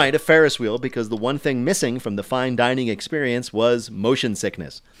 that's right, a Ferris wheel, because the one thing missing from the fine dining experience was motion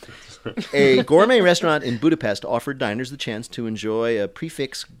sickness. A gourmet restaurant in Budapest offered diners the chance to enjoy a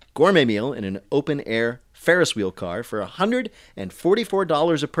prix-fixe gourmet meal in an open-air Ferris wheel car for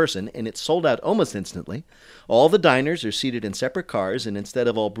 $144 a person, and it sold out almost instantly. All the diners are seated in separate cars, and instead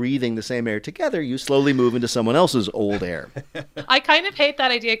of all breathing the same air together, you slowly move into someone else's old air. I kind of hate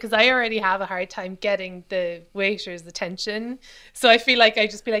that idea because I already have a hard time getting the waiter's attention. So I feel like I'd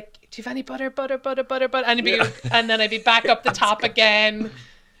just be like, do you have any butter? And then I'd be back up the top again.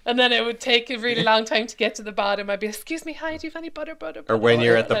 And then it would take a really long time to get to the bottom. I'd be, excuse me, hi, do you have any butter? Or when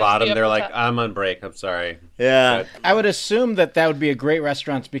you're at the bottom, they're like, I'm on break, I'm sorry. Yeah. I would assume that would be a great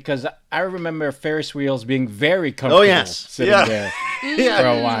restaurant because I remember Ferris wheels being very comfortable sitting there for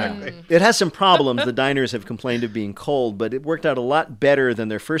a while. It has some problems. The diners have complained of being cold, but it worked out a lot better than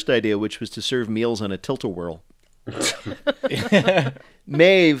their first idea, which was to serve meals on a tilt-a-whirl.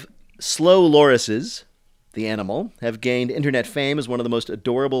 Maeve, slow lorises, the animal, have gained internet fame as one of the most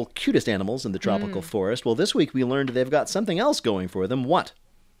adorable, cutest animals in the tropical forest. Well, this week we learned they've got something else going for them. What?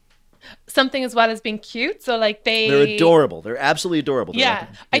 Something as well as being cute. So like they're adorable. They're absolutely adorable. Yeah.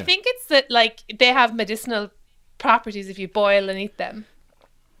 I think it's that like they have medicinal properties if you boil and eat them.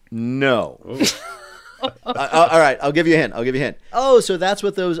 No. All right, I'll give you a hint. Oh, so that's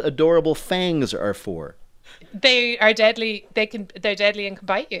what those adorable fangs are for. They are deadly. They're deadly and can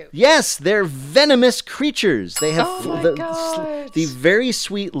bite you. Yes, they're venomous creatures. They have the very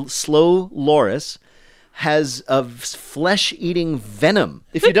sweet slow loris has a flesh-eating venom.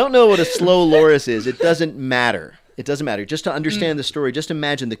 If you don't know what a slow loris is, it doesn't matter. It doesn't matter. Just to understand the story, just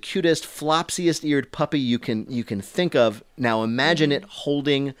imagine the cutest, flopsiest eared puppy you can think of. Now imagine it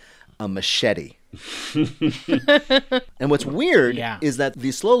holding a machete. And what's weird is that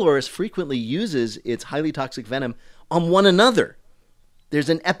the slow loris frequently uses its highly toxic venom on one another. There's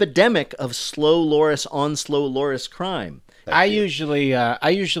an epidemic of slow loris on slow loris crime. I usually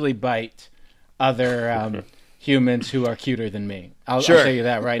bite other humans who are cuter than me. I'll tell you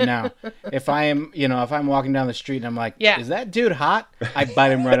that right now. If I'm walking down the street and I'm like, is that dude hot? I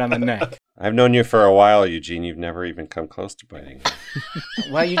bite him right on the neck. I've known you for a while, Eugene. You've never even come close to biting.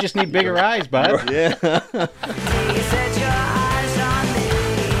 Well, you just need bigger eyes, bud. Yeah.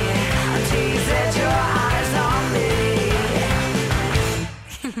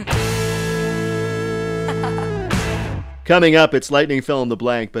 Coming up, it's Lightning Fill in the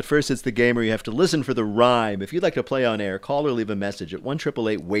Blank, but first it's the game where you have to listen for the rhyme. If you'd like to play on air, call or leave a message at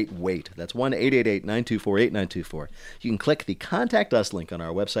 1-888-WAIT-WAIT. That's 1-888-924-8924. You can click the Contact Us link on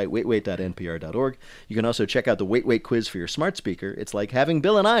our website, waitwait.npr.org. You can also check out the Wait Wait quiz for your smart speaker. It's like having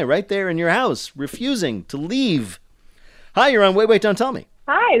Bill and I right there in your house, refusing to leave. Hi, you're on Wait Wait, Don't Tell Me.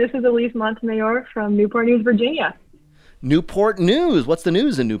 Hi, this is Elise Montemayor from Newport News, Virginia. Newport News. What's the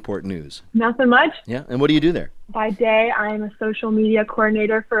news in Newport News? Nothing much. Yeah, and what do you do there? By day, I'm a social media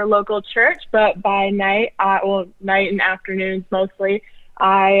coordinator for a local church, but by night, night and afternoons mostly,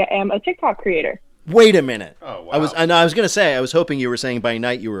 I am a TikTok creator. Wait a minute. Oh, wow. I was going to say, I was hoping you were saying by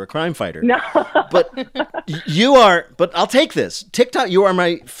night you were a crime fighter. No. But you are, but I'll take this. TikTok, you are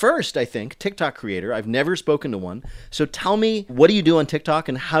my first, I think, TikTok creator. I've never spoken to one. So tell me, what do you do on TikTok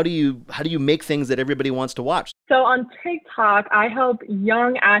and how do you make things that everybody wants to watch? So on TikTok, I help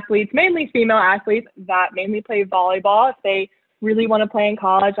young athletes, mainly female athletes, that mainly play volleyball. If they really want to play in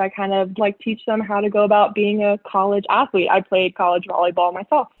college, I kind of teach them how to go about being a college athlete. I played college volleyball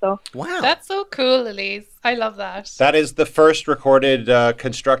myself. So wow, that's so cool, Elise. I love that. That is the first recorded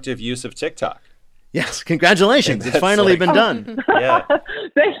constructive use of TikTok. Yes, congratulations. It's finally been done. Yeah.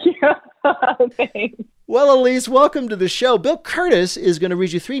 Thank you. Thanks. Well, Elise, welcome to the show. Bill Curtis is going to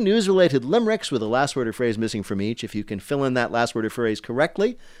read you 3 news-related limericks with a last word or phrase missing from each. If you can fill in that last word or phrase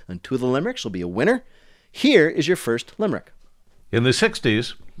correctly on 2 of the limericks, you'll be a winner. Here is your first limerick. In the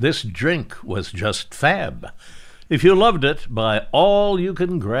 60s, this drink was just fab. If you loved it, buy all you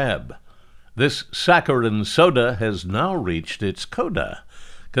can grab. This saccharin soda has now reached its coda,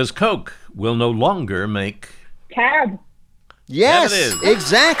 'cause Coke will no longer make... Tab. Yes, Tab it is.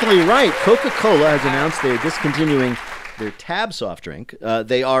 Exactly right. Coca-Cola has announced they're discontinuing their Tab soft drink.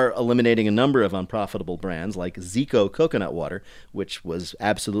 They are eliminating a number of unprofitable brands like Zico coconut water, which was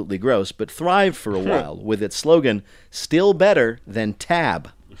absolutely gross, but thrived for a while with its slogan, still better than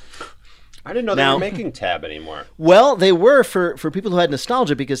Tab. I didn't know they were making Tab anymore. Well, they were for people who had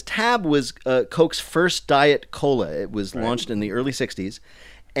nostalgia, because Tab was Coke's first diet cola. It was launched in the early 60s.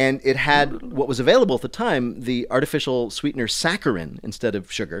 And it had what was available at the time, the artificial sweetener saccharin instead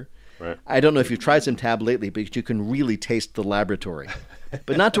of sugar. Right. I don't know if you've tried some Tab lately, but you can really taste the laboratory.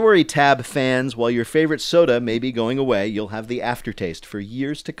 But not to worry, Tab fans. While your favorite soda may be going away, you'll have the aftertaste for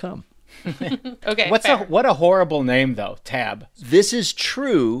years to come. Okay. What a horrible name, though, Tab. This is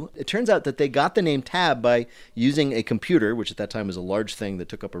true. It turns out that they got the name Tab by using a computer, which at that time was a large thing that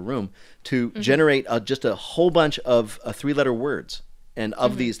took up a room, to generate just a whole bunch of 3-letter words. And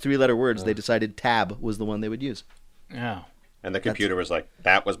of these 3-letter words, they decided Tab was the one they would use. Oh. And the computer was like,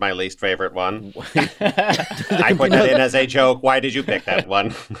 that was my least favorite one. I put that in as a joke. Why did you pick that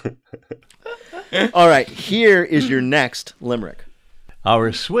one? All right, here is your next limerick.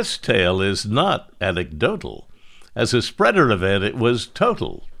 Our Swiss tale is not anecdotal. As a spreader event, it was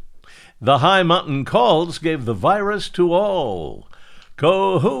total. The high mountain calls gave the virus to all.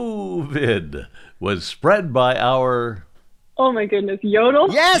 COVID was spread by our... Oh my goodness,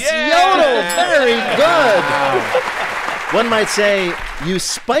 Yodel? Yes, Yodel! Very good! One might say you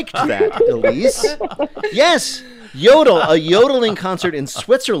spiked that, Elise. Yes, Yodel, a yodeling concert in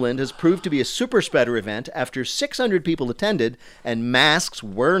Switzerland, has proved to be a super spreader event after 600 people attended and masks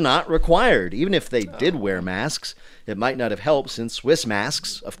were not required. Even if they did wear masks, it might not have helped since Swiss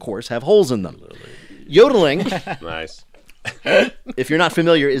masks, of course, have holes in them. Yodeling... Nice. If you're not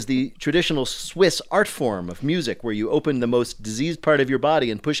familiar, is the traditional Swiss art form of music where you open the most diseased part of your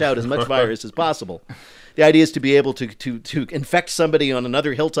body and push out as much virus as possible. The idea is to be able to infect somebody on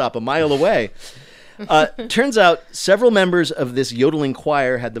another hilltop a mile away. Turns out several members of this yodeling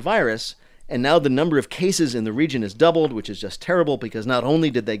choir had the virus, and now the number of cases in the region has doubled, which is just terrible because not only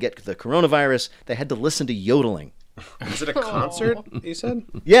did they get the coronavirus, they had to listen to yodeling. Is it a concert, you said?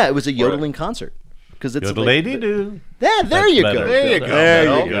 Yeah, it was a yodeling concert. Because it's Yodel-lady-doo. Yeah, there you go. There you go, There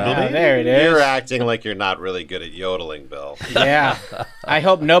Bill. you go. There it is. You're acting like you're not really good at yodeling, Bill. Yeah. I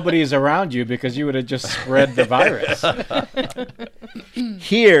hope nobody's around you because you would have just spread the virus.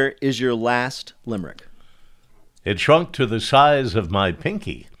 Here is your last limerick. It shrunk to the size of my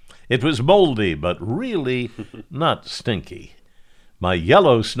pinky. It was moldy, but really not stinky. My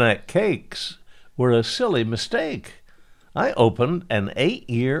yellow snack cakes were a silly mistake. I opened an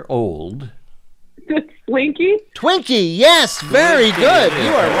 8-year-old... Twinkie? Yes, very good. You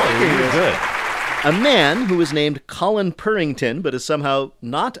are rocking this. Good. A man who was named Colin Purrington, but is somehow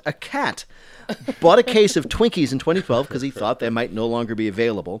not a cat, bought a case of Twinkies in 2012 because he thought they might no longer be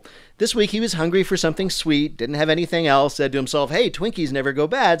available. This week he was hungry for something sweet, didn't have anything else, said to himself, hey, Twinkies never go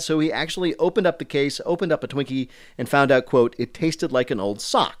bad, so he actually opened up the case, opened up a Twinkie, and found out, quote, it tasted like an old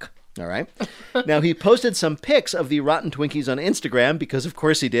sock. All right. Now, he posted some pics of the rotten Twinkies on Instagram, because of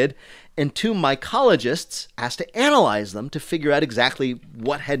course he did, and 2 mycologists asked to analyze them to figure out exactly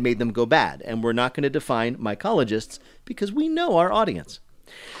what had made them go bad. And we're not going to define mycologists because we know our audience.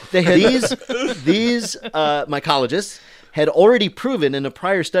 They had these mycologists had already proven in a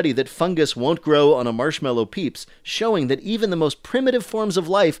prior study that fungus won't grow on a marshmallow peeps, showing that even the most primitive forms of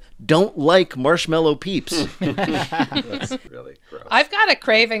life don't like marshmallow peeps. That's really gross. I've got a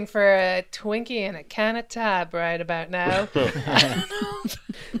craving for a Twinkie and a can of Tab right about now.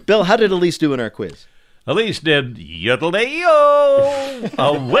 Bill, how did Elise do in our quiz? Elise did yodel-day-yo,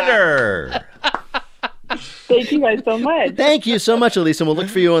 a winner. Thank you guys so much. Thank you so much, Elise, and we'll look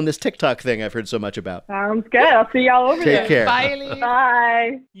for you on this TikTok thing I've heard so much about. Sounds good. I'll see y'all over there. Take care. Bye, Elise.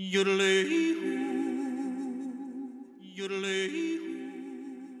 Bye.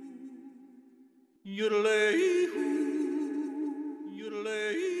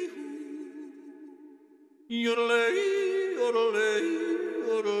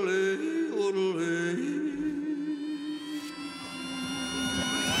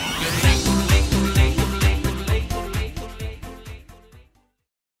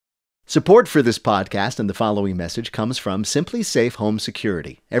 Support for this podcast and the following message comes from Simply Safe Home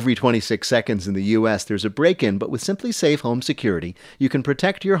Security. Every 26 seconds in the U.S., there's a break-in, but with Simply Safe Home Security, you can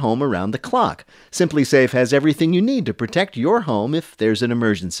protect your home around the clock. Simply Safe has everything you need to protect your home if there's an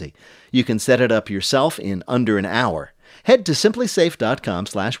emergency. You can set it up yourself in under an hour. Head to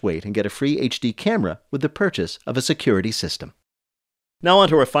simplysafe.com/wait and get a free HD camera with the purchase of a security system. Now on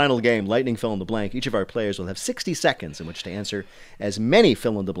to our final game, Lightning Fill in the Blank. Each of our players will have 60 seconds in which to answer as many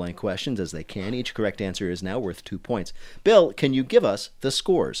fill-in-the-blank questions as they can. Each correct answer is now worth 2 points. Bill, can you give us the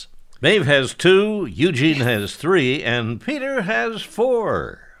scores? Maeve has 2, Eugene has 3, and Peter has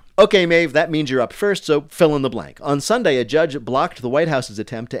 4. Okay, Maeve, that means you're up first, so fill in the blank. On Sunday, a judge blocked the White House's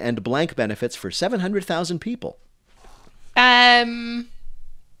attempt to end blank benefits for 700,000 people. Army?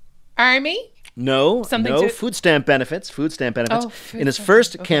 No, Something no, to- food stamp benefits. Oh, food In his stamps,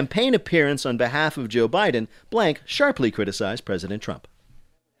 first okay. campaign appearance on behalf of Joe Biden, blank sharply criticized President Trump.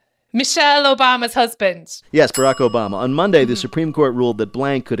 Michelle Obama's husband. Yes, Barack Obama. On Monday, the Supreme Court ruled that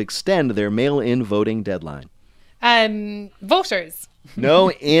blank could extend their mail-in voting deadline. Voters. No,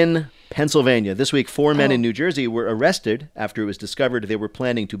 in Pennsylvania. This week, 4 men in New Jersey were arrested after it was discovered they were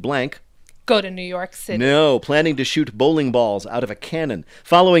planning to blank. Go to New York City. No, planning to shoot bowling balls out of a cannon.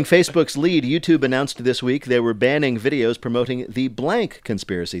 Following Facebook's lead, YouTube announced this week they were banning videos promoting the blank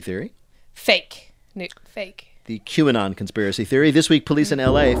conspiracy theory. Fake. The QAnon conspiracy theory. This week, police in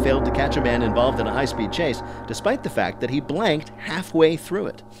LA failed to catch a man involved in a high-speed chase, despite the fact that he blanked halfway through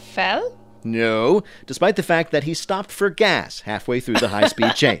it. Fell? No, despite the fact that he stopped for gas halfway through the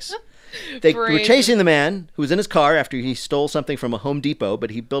high-speed chase. They were Brave. chasing the man who was in his car after he stole something from a Home Depot,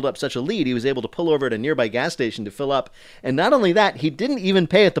 but he built up such a lead he was able to pull over at a nearby gas station to fill up. And not only that, he didn't even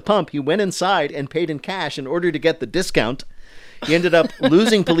pay at the pump. He went inside and paid in cash in order to get the discount. He ended up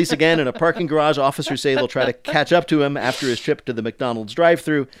losing police again in a parking garage. Officers say they'll try to catch up to him after his trip to the McDonald's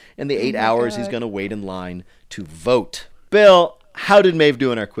drive-thru and the 8 hours he's going to wait in line to vote. Bill, how did Maeve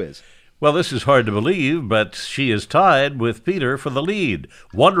do in our quiz? Well, this is hard to believe, but she is tied with Peter for the lead.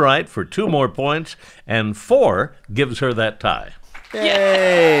 1 right for 2 more points, and 4 gives her that tie.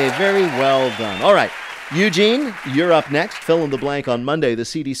 Yay! Very well done. All right. Eugene, you're up next. Fill in the blank. On Monday, the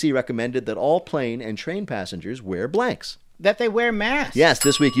CDC recommended that all plane and train passengers wear blanks. That they wear masks. Yes,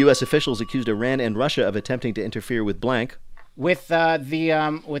 this week, U.S. officials accused Iran and Russia of attempting to interfere with blank. With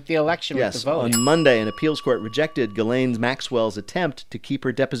the election, Yes, with the vote. on Monday, an appeals court rejected Ghislaine Maxwell's attempt to keep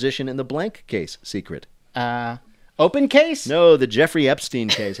her deposition in the blank case secret. Open case? No, the Jeffrey Epstein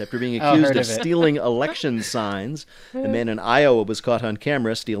case. After being accused heard of of it. stealing election signs, the man in Iowa was caught on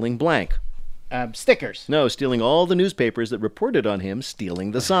camera stealing blank. Stickers. No, stealing all the newspapers that reported on him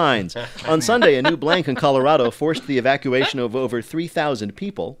stealing the signs. On Sunday, a new blank in Colorado forced the evacuation of over 3,000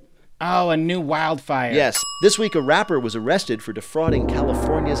 people. Oh, a new wildfire. Yes. This week, a rapper was arrested for defrauding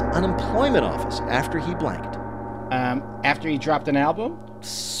California's unemployment office after he blanked. After he dropped an album?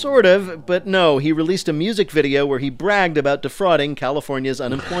 Sort of, but no. He released a music video where he bragged about defrauding California's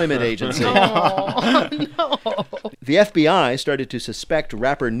unemployment agency. Oh, no. The FBI started to suspect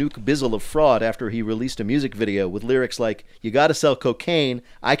rapper Nuke Bizzle of fraud after he released a music video with lyrics like, "You gotta sell cocaine,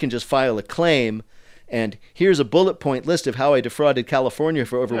 I can just file a claim," and "Here's a bullet point list of how I defrauded California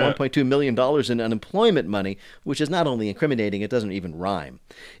for over $1.2 million in unemployment money," which is not only incriminating, it doesn't even rhyme.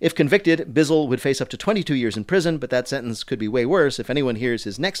 If convicted, Bizzle would face up to 22 years in prison, but that sentence could be way worse if anyone hears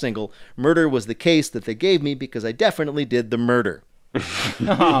his next single, "Murder was the case that they gave me because I definitely did the murder."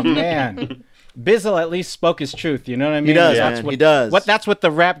 Oh, man. Bizzle at least spoke his truth, you know what I mean? He does, That's man, what, he does. That's what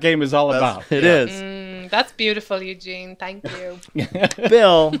the rap game is all about. It is. That's beautiful, Eugene. Thank you.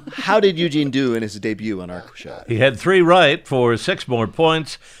 Bill, how did Eugene do in his debut on our show? He had 3 right for 6 more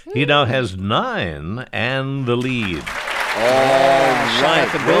points. He now has 9 and the lead. All right.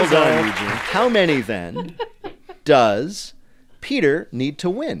 Well done, Eugene. How many, then, does Peter need to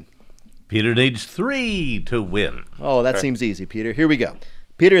win? Peter needs 3 to win. Oh, that seems easy, Peter. Here we go.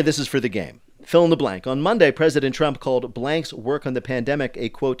 Peter, this is for the game. Fill in the blank. On Monday, President Trump called Blank's work on the pandemic a,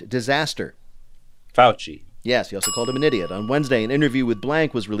 quote, disaster. Fauci. Yes, he also called him an idiot. On Wednesday, an interview with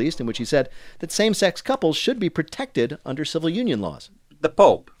Blank was released in which he said that same-sex couples should be protected under civil union laws. The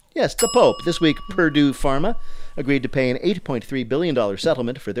Pope. Yes, the Pope. This week, Purdue Pharma agreed to pay an $8.3 billion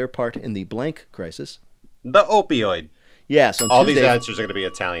settlement for their part in the blank crisis. The opioid. Yes, on All Tuesday, these answers are going to be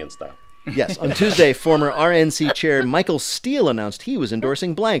Italian stuff. Yes, on Tuesday, former RNC chair Michael Steele announced he was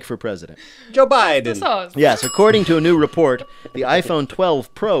endorsing Blank for president. Joe Biden. Yes, according to a new report, the iPhone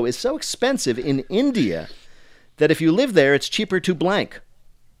 12 Pro is so expensive in India that if you live there, it's cheaper to blank.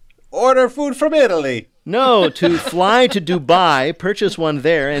 Order food from Italy. No, to fly to Dubai, purchase one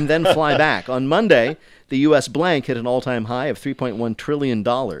there, and then fly back. On Monday, the U.S. blank hit an all-time high of $3.1 trillion.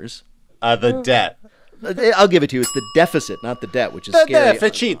 The debt. I'll give it to you. It's the deficit, not the debt, which is The scary.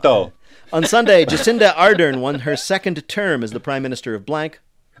 deficito. On Sunday, Jacinda Ardern won her second term as the Prime Minister of blank.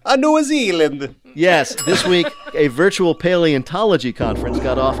 New Zealand. Yes, this week, a virtual paleontology conference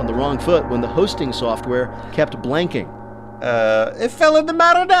got off on the wrong foot when the hosting software kept blanking. It fell in the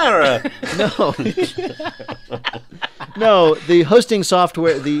marinara. No, the hosting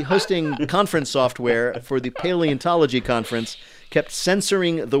conference software for the paleontology conference kept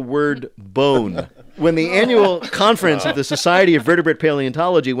censoring the word bone. When the annual conference of the Society of Vertebrate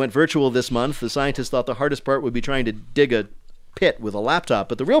Paleontology went virtual this month, the scientists thought the hardest part would be trying to dig a pit with a laptop,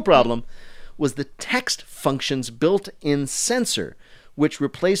 but the real problem was the text function's built-in censor, which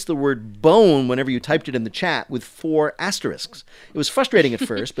replaced the word bone whenever you typed it in the chat with 4 asterisks. It was frustrating at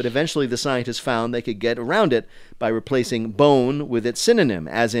first, but eventually the scientists found they could get around it by replacing bone with its synonym,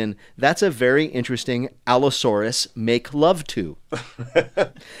 as in, that's a very interesting Allosaurus make love to.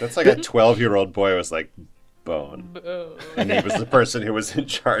 That's like a 12-year-old boy was like, bone. And he was the person who was in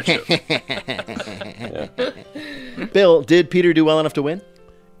charge of it. Bill, did Peter do well enough to win?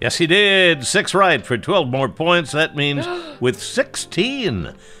 Yes, he did. 6 right for 12 more points. That means with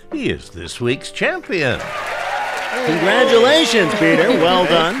 16, he is this week's champion. Congratulations, Peter. Well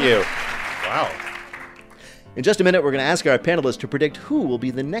done. Thank you. Wow. In just a minute, we're going to ask our panelists to predict who will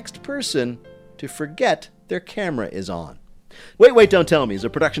be the next person to forget their camera is on. Wait, Wait, Don't Tell Me is a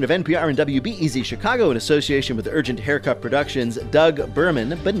production of NPR and WBEZ Chicago in association with Urgent Haircut Productions, Doug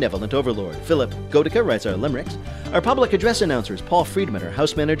Berman, Benevolent Overlord. Philip Godica writes our limericks. Our public address announcer is Paul Friedman. Our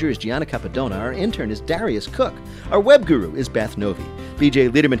house manager is Gianna Capadona. Our intern is Darius Cook. Our web guru is Beth Novi.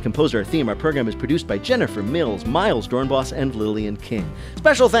 BJ Liederman composed our theme. Our program is produced by Jennifer Mills, Miles Dornbos, and Lillian King.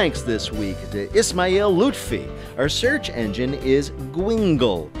 Special thanks this week to Ismail Lutfi. Our search engine is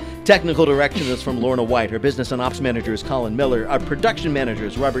Gwingle. Technical direction is from Lorna White. Our business and ops manager is Colin Miller. Our production manager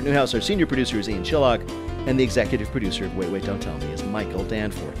is Robert Newhouse. Our senior producer is Ian Chillock. And the executive producer of Wait, Wait, Don't Tell Me is Michael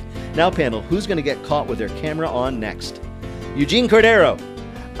Danforth. Now, panel, who's going to get caught with their camera on next? Eugene Cordero.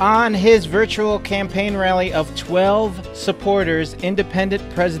 On his virtual campaign rally of 12 supporters, independent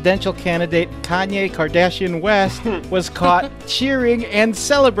presidential candidate Kanye Kardashian West was caught cheering and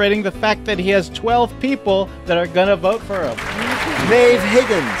celebrating the fact that he has 12 people that are going to vote for him. Maeve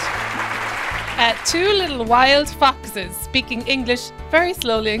Higgins. Two little wild foxes speaking English very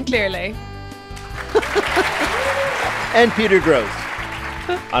slowly and clearly. And Peter Grosz.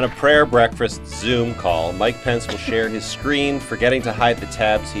 On a prayer breakfast Zoom call, Mike Pence will share his screen, forgetting to hide the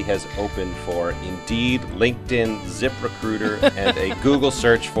tabs he has opened for Indeed, LinkedIn, ZipRecruiter, and a Google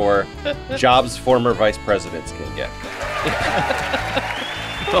search for jobs former vice presidents can get.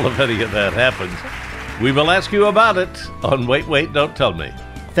 Well, if any of that happens, we will ask you about it on Wait, Wait, Don't Tell Me.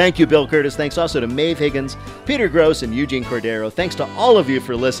 Thank you, Bill Curtis. Thanks also to Maeve Higgins, Peter Grosz, and Eugene Cordero. Thanks to all of you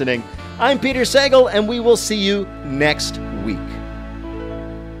for listening. I'm Peter Sagal, and we will see you next week.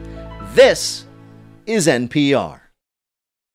 This is NPR.